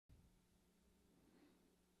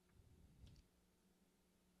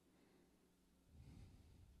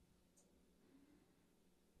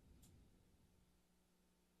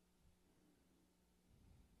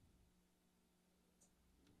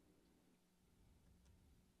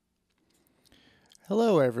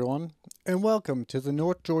Hello everyone, and welcome to the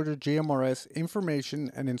North Georgia GMRS Information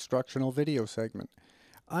and Instructional Video segment.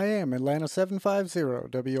 I am Atlanta 750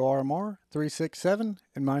 WRMR 367,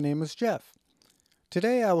 and my name is Jeff.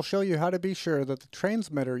 Today I will show you how to be sure that the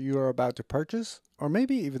transmitter you are about to purchase, or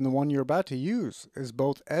maybe even the one you're about to use, is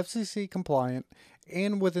both FCC compliant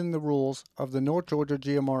and within the rules of the North Georgia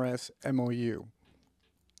GMRS MOU.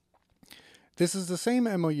 This is the same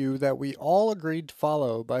MOU that we all agreed to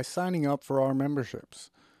follow by signing up for our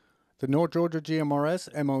memberships. The North Georgia GMRS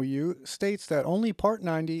MOU states that only Part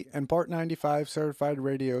 90 and Part 95 certified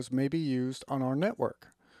radios may be used on our network.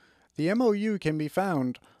 The MOU can be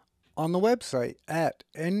found on the website at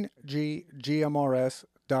nggmrs.org.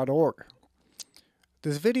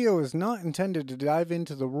 This video is not intended to dive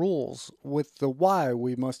into the rules with the why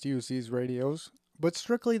we must use these radios, but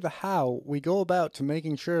strictly the how we go about to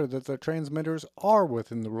making sure that the transmitters are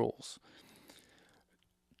within the rules.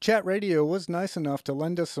 Chat Radio was nice enough to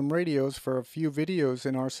lend us some radios for a few videos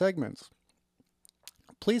in our segments.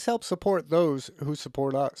 Please help support those who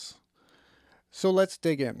support us. So let's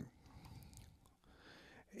dig in.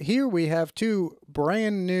 Here we have two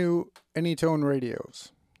brand new Anytone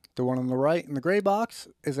radios. The one on the right in the gray box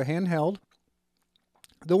is a handheld.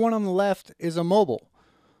 The one on the left is a mobile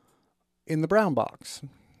in the brown box.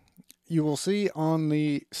 You will see on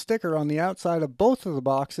the sticker on the outside of both of the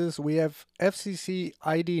boxes we have FCC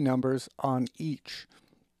ID numbers on each.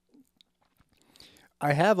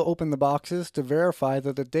 I have opened the boxes to verify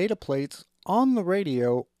that the data plates on the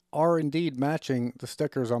radio are indeed matching the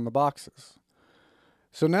stickers on the boxes.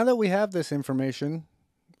 So now that we have this information,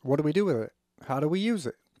 what do we do with it? How do we use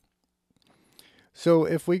it? So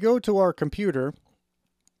if we go to our computer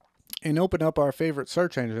and open up our favorite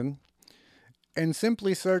search engine, and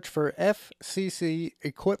simply search for FCC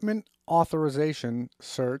Equipment Authorization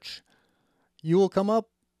Search, you will come up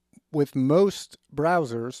with most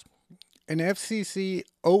browsers an FCC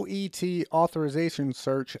OET Authorization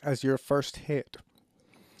Search as your first hit.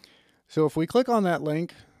 So if we click on that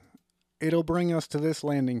link, it'll bring us to this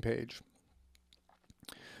landing page.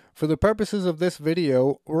 For the purposes of this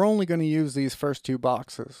video, we're only going to use these first two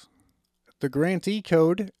boxes. The grantee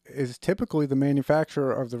code is typically the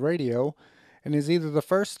manufacturer of the radio, and is either the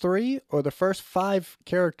first 3 or the first 5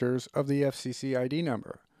 characters of the FCC ID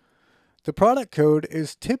number. The product code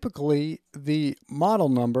is typically the model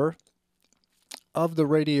number of the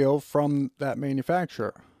radio from that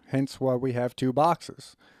manufacturer, hence why we have two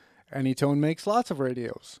boxes. Anytone makes lots of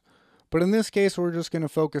radios, but in this case we're just going to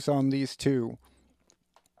focus on these two.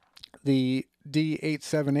 The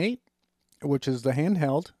D878, which is the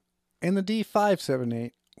handheld, and the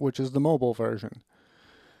D578, which is the mobile version.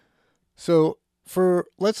 So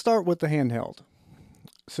let's start with the handheld.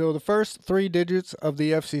 So the first 3 digits of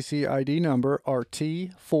the FCC ID number are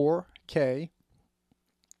T4K.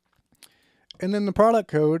 And then the product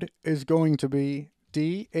code is going to be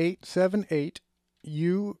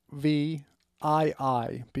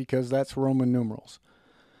D878UVII because that's Roman numerals.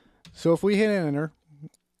 So if we hit enter,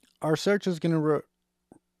 our search is going to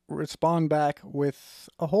respond back with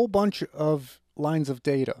a whole bunch of lines of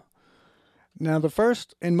data. Now the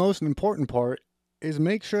first and most important part is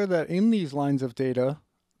make sure that in these lines of data,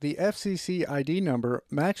 the FCC ID number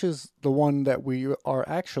matches the one that we are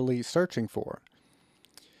actually searching for.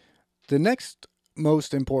 The next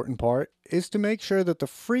most important part is to make sure that the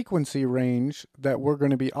frequency range that we're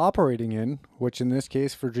going to be operating in, which in this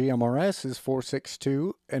case for GMRS is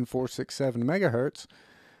 462 and 467 megahertz,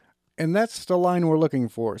 and that's the line we're looking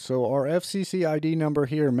for. So our FCC ID number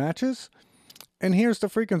here matches. And here's the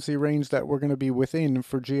frequency range that we're going to be within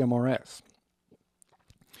for GMRS.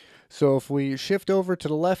 So if we shift over to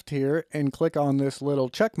the left here and click on this little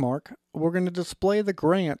check mark, we're going to display the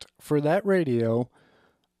grant for that radio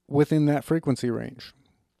within that frequency range.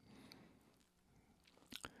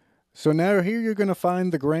 So now here you're going to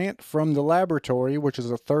find the grant from the laboratory, which is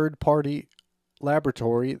a third-party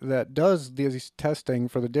laboratory that does this testing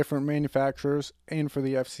for the different manufacturers and for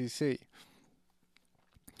the FCC.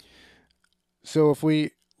 So if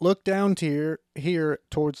we look down to here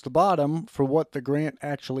towards the bottom for what the grant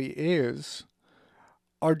actually is,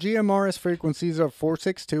 our GMRS frequencies are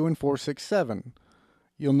 462 and 467.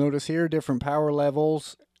 You'll notice here different power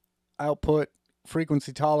levels, output,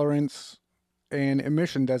 frequency tolerance, and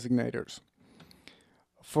emission designators.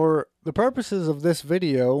 For the purposes of this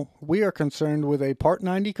video, we are concerned with a Part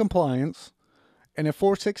 90 compliance and a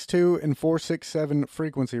 462 and 467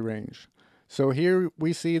 frequency range. So here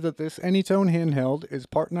we see that this Anytone handheld is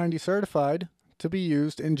Part 90 certified to be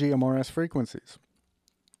used in GMRS frequencies.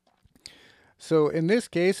 So in this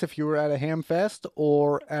case, if you were at a ham fest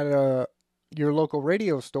or at a your local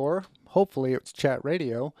radio store, hopefully it's chat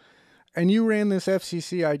radio, and you ran this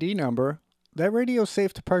FCC ID number, that radio is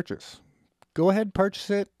safe to purchase. Go ahead, purchase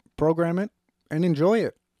it, program it, and enjoy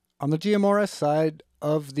it on the GMRS side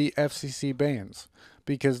of the FCC bands,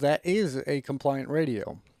 because that is a compliant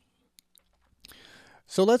radio.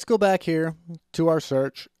 So let's go back here to our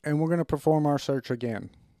search, and we're going to perform our search again.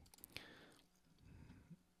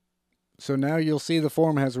 So now you'll see the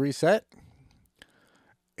form has reset,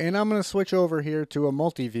 and I'm going to switch over here to a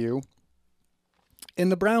multi-view,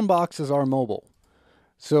 and the brown box is our mobile.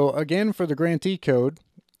 So again, for the grantee code,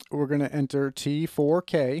 we're going to enter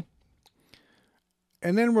T4K,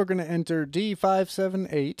 and then we're going to enter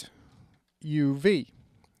D578UV,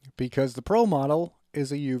 because the Pro model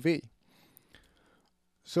is a UV.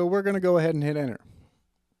 So we're going to go ahead and hit enter.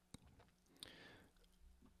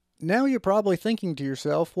 Now you're probably thinking to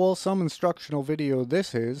yourself, well, some instructional video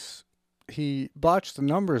this is. He botched the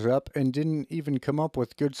numbers up and didn't even come up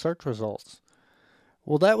with good search results.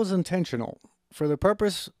 Well, that was intentional. For the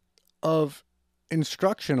purpose of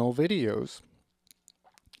instructional videos,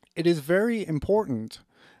 it is very important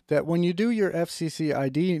that when you do your FCC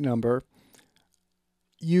ID number,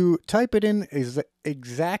 you type it in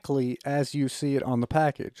exactly as you see it on the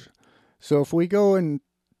package. So if we go and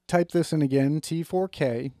type this in again,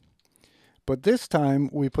 T4K, but this time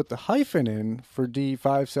we put the hyphen in for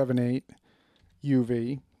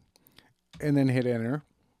D578UV and then hit enter,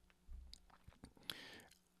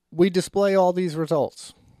 we display all these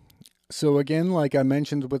results. So again, like I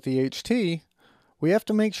mentioned with the HT, we have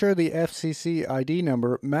to make sure the FCC ID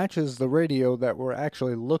number matches the radio that we're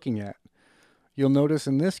actually looking at. You'll notice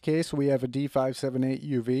in this case we have a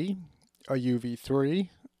D578UV, a UV3,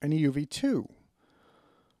 and a UV2.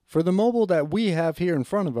 For the mobile that we have here in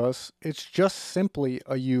front of us, it's just simply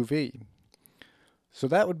a UV. So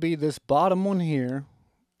that would be this bottom one here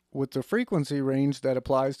with the frequency range that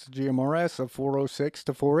applies to GMRS of 406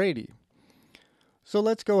 to 480. So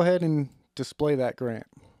let's go ahead and display that grant.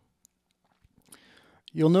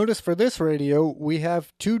 You'll notice for this radio, we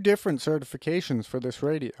have two different certifications for this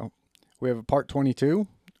radio. We have a Part 22,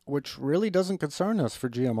 which really doesn't concern us for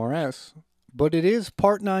GMRS, but it is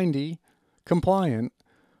Part 90 compliant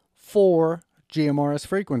for GMRS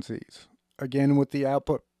frequencies. Again, with the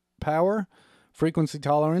output power, frequency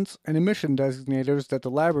tolerance, and emission designators that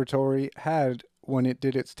the laboratory had when it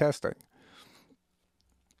did its testing.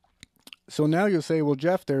 So now you'll say, well,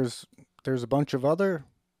 Jeff, there's a bunch of other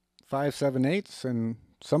 578s, and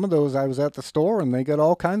some of those I was at the store and they got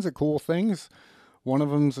all kinds of cool things. One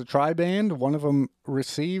of them's a tri-band, one of them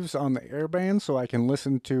receives on the airband so I can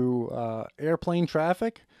listen to airplane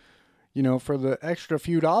traffic. You know, for the extra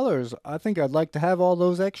few dollars, I think I'd like to have all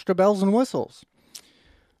those extra bells and whistles.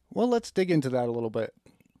 Well, let's dig into that a little bit.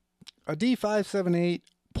 A D578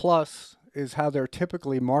 Plus is how they're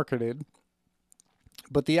typically marketed,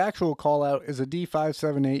 but the actual call out is a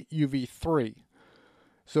D578 UV3.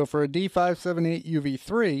 So for a D578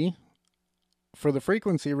 UV3, for the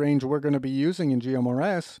frequency range we're going to be using in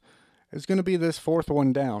GMRS, is going to be this fourth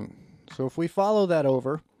one down. So if we follow that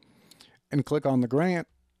over and click on the grant,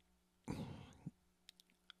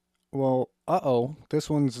 well, this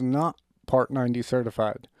one's not Part 90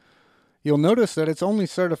 certified. You'll notice that it's only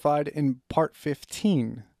certified in Part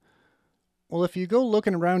 15. Well, if you go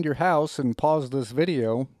looking around your house and pause this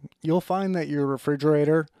video, you'll find that your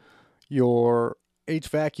refrigerator, your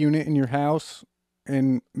HVAC unit in your house,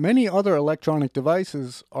 and many other electronic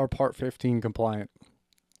devices are Part 15 compliant.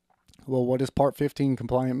 Well, what does Part 15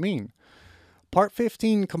 compliant mean? Part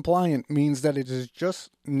 15 compliant means that it is just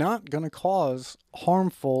not going to cause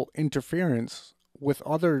harmful interference with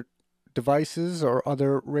other devices or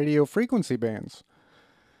other radio frequency bands.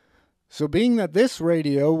 So being that this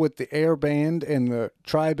radio with the air band and the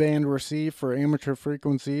tri-band receive for amateur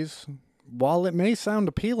frequencies, while it may sound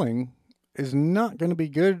appealing, is not going to be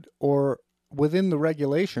good or within the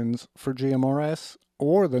regulations for GMRS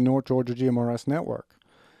or the North Georgia GMRS network.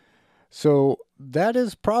 So that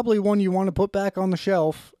is probably one you want to put back on the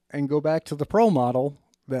shelf and go back to the Pro model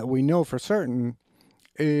that we know for certain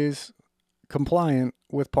is compliant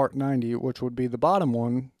with Part 90, which would be the bottom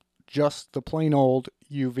one, just the plain old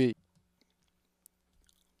UV.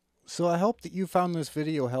 So I hope that you found this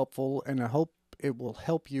video helpful, and I hope it will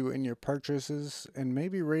help you in your purchases and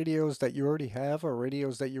maybe radios that you already have or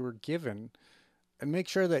radios that you were given, and make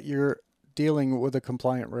sure that you're dealing with a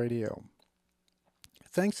compliant radio.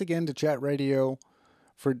 Thanks again to Chat Radio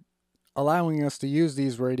for allowing us to use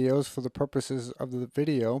these radios for the purposes of the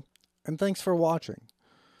video, and thanks for watching.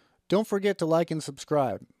 Don't forget to like and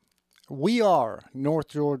subscribe. We are North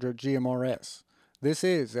Georgia GMRS. This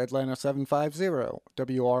is Atlanta 750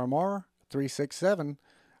 WRMR 367.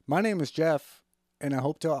 My name is Jeff, and I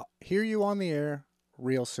hope to hear you on the air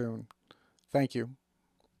real soon. Thank you.